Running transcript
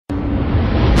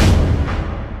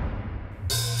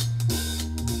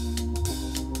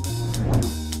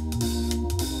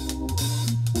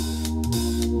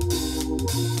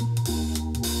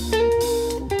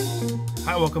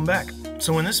welcome back.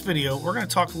 So in this video, we're going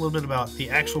to talk a little bit about the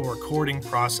actual recording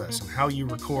process and how you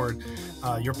record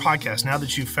your podcast now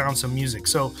that you've found some music.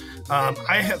 So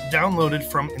I have downloaded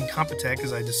from Incompetech,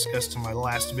 as I discussed in my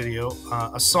last video,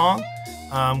 a song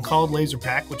called Laser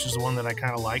Pack, which is the one that I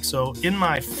kind of like. So in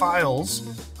my files,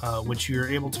 which you're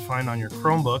able to find on your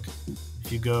Chromebook,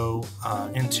 if you go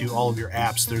into all of your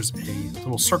apps, there's a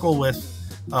little circle with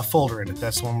a folder in it.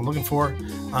 That's the one we're looking for.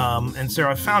 And so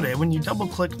I found it. When you double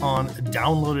click on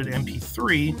downloaded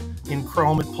MP3 in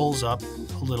Chrome, it pulls up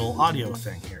a little audio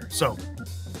thing here. So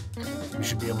you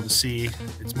should be able to see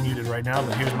it's muted right now,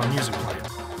 but here's my music playing.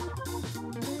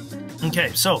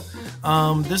 Okay, so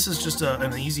this is just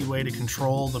an easy way to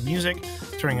control the music,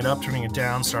 turning it up, turning it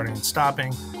down, starting and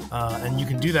stopping. And you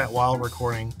can do that while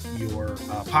recording your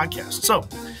podcast. So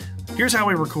here's how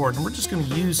we record, and we're just going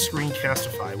to use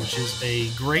Screencastify, which is a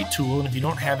great tool, and if you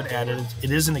don't have it added,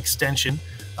 it is an extension.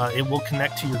 It will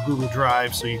connect to your Google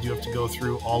Drive, so you do have to go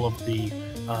through all of the,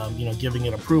 giving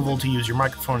it approval to use your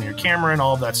microphone and your camera and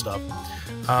all of that stuff.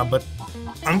 But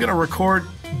I'm going to record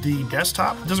the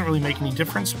desktop. It doesn't really make any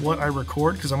difference what I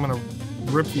record, because I'm going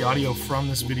to rip the audio from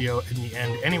this video in the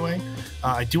end anyway.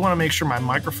 I do want to make sure my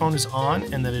microphone is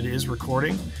on and that it is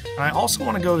recording. And I also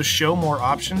want to go to show more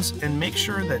options and make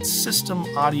sure that system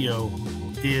audio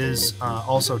is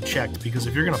also checked, because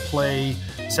if you're going to play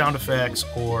sound effects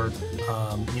or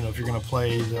if you're going to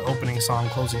play the opening song,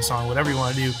 closing song, whatever you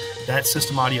want to do, that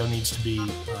system audio needs to be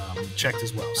checked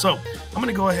as well. So I'm going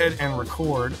to go ahead and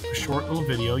record a short little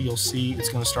video. You'll see it's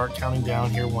going to start counting down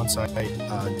here once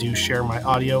I do share my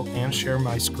audio and share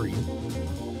my screen.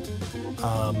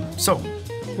 So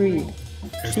 3,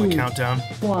 there's 2, my countdown.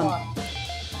 1.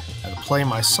 Now to play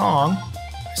my song,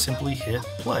 I simply hit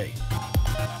play.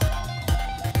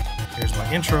 Here's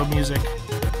my intro music.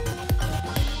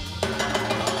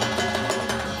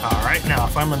 All right, now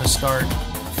if I'm going to start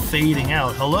fading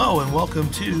out, hello and welcome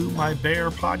to my Bear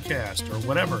podcast or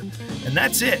whatever, and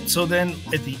that's it. So then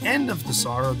at the end of the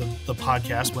song or the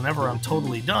podcast, whenever I'm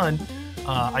totally done,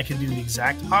 I can do the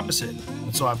exact opposite.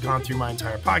 And so I've gone through my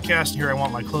entire podcast. Here I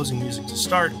want my closing music to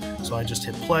start, so I just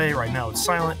hit play. Right now it's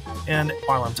silent. And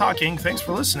while I'm talking, thanks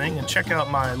for listening, and check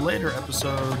out my later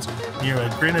episodes near a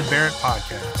Granted Barrett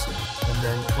podcast. And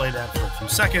then play that for a few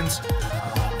seconds.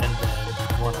 And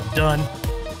then when I'm done,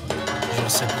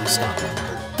 just simply stop it.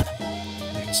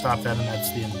 You can stop that, and that's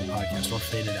the end of the podcast, or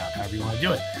fade it out, however you want to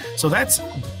do it. So that's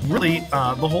really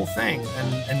the whole thing.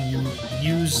 And you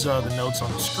use the notes on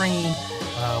the screen,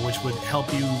 which would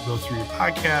help you go through your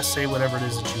podcast, say whatever it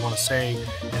is that you want to say,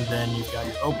 and then you've got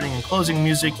your opening and closing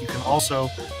music. You can also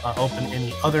open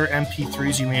any other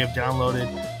MP3s you may have downloaded,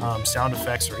 sound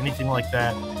effects or anything like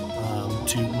that,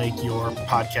 to make your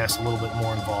podcast a little bit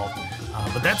more involved.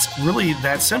 But that's really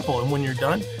that simple. And when you're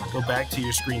done, go back to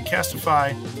your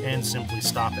Screencastify and simply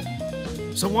stop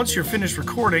it. So once you're finished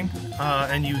recording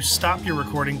and you stop your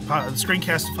recording,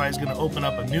 Screencastify is going to open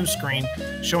up a new screen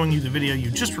showing you the video you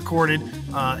just recorded,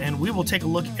 and we will take a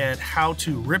look at how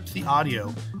to rip the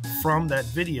audio from that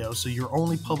video, so you're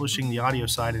only publishing the audio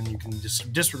side and you can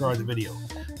disregard the video.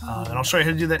 And I'll show you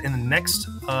how to do that in the next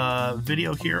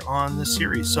video here on this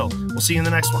series. So we'll see you in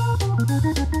the next one.